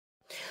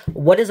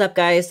What is up,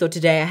 guys? So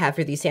today I have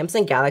here the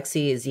Samsung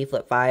Galaxy Z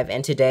Flip 5,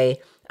 and today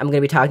I'm going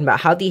to be talking about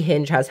how the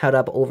hinge has held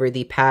up over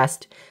the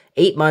past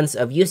 8 months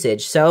of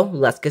usage. So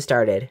let's get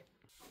started.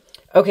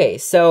 Okay,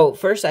 so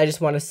first I just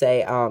want to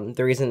say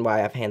the reason why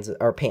I have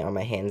paint on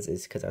my hands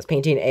is because I was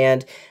painting,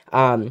 and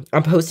I'm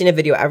posting a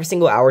video every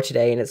single hour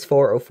today, and it's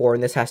 4:04,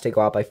 and this has to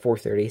go out by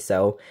 4:30,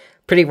 so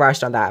pretty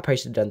rushed on that. I probably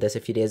should have done this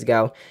a few days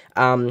ago.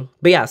 But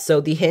yeah,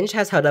 so the hinge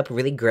has held up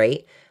really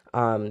great.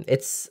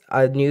 It's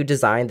a new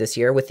design this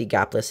year with the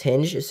gapless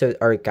hinge,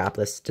 or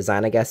gapless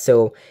design, I guess.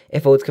 So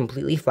it folds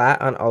completely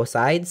flat on all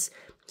sides.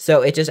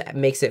 So it just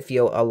makes it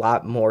feel a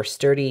lot more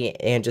sturdy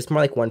and just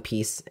more like one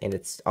piece. And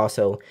it's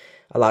also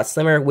a lot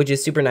slimmer, which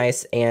is super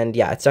nice. And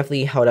yeah, it's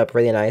definitely held up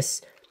really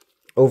nice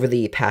over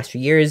the past few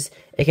years.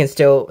 It can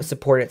still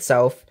support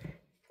itself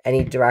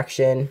any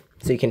direction.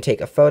 So you can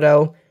take a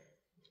photo.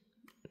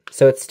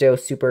 So it's still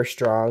super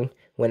strong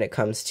when it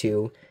comes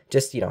to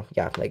just,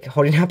 like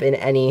holding up in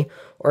any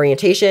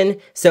orientation.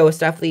 So it's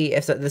definitely,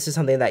 if this is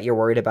something that you're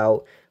worried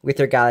about with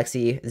your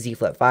Galaxy Z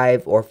Flip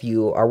 5, or if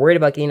you are worried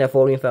about getting a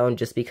folding phone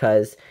just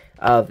because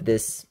of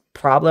this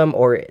problem,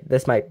 or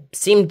this might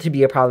seem to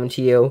be a problem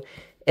to you,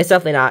 it's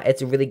definitely not.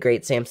 It's really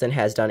great. Samsung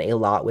has done a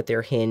lot with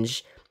their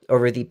hinge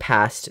over the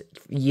past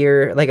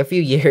year, like a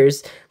few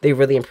years. They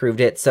really improved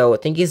it. So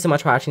thank you so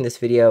much for watching this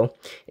video.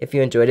 If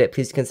you enjoyed it,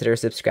 please consider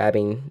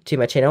subscribing to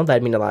my channel.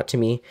 That'd mean a lot to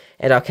me.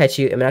 And I'll catch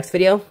you in my next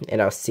video,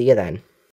 and I'll see you then.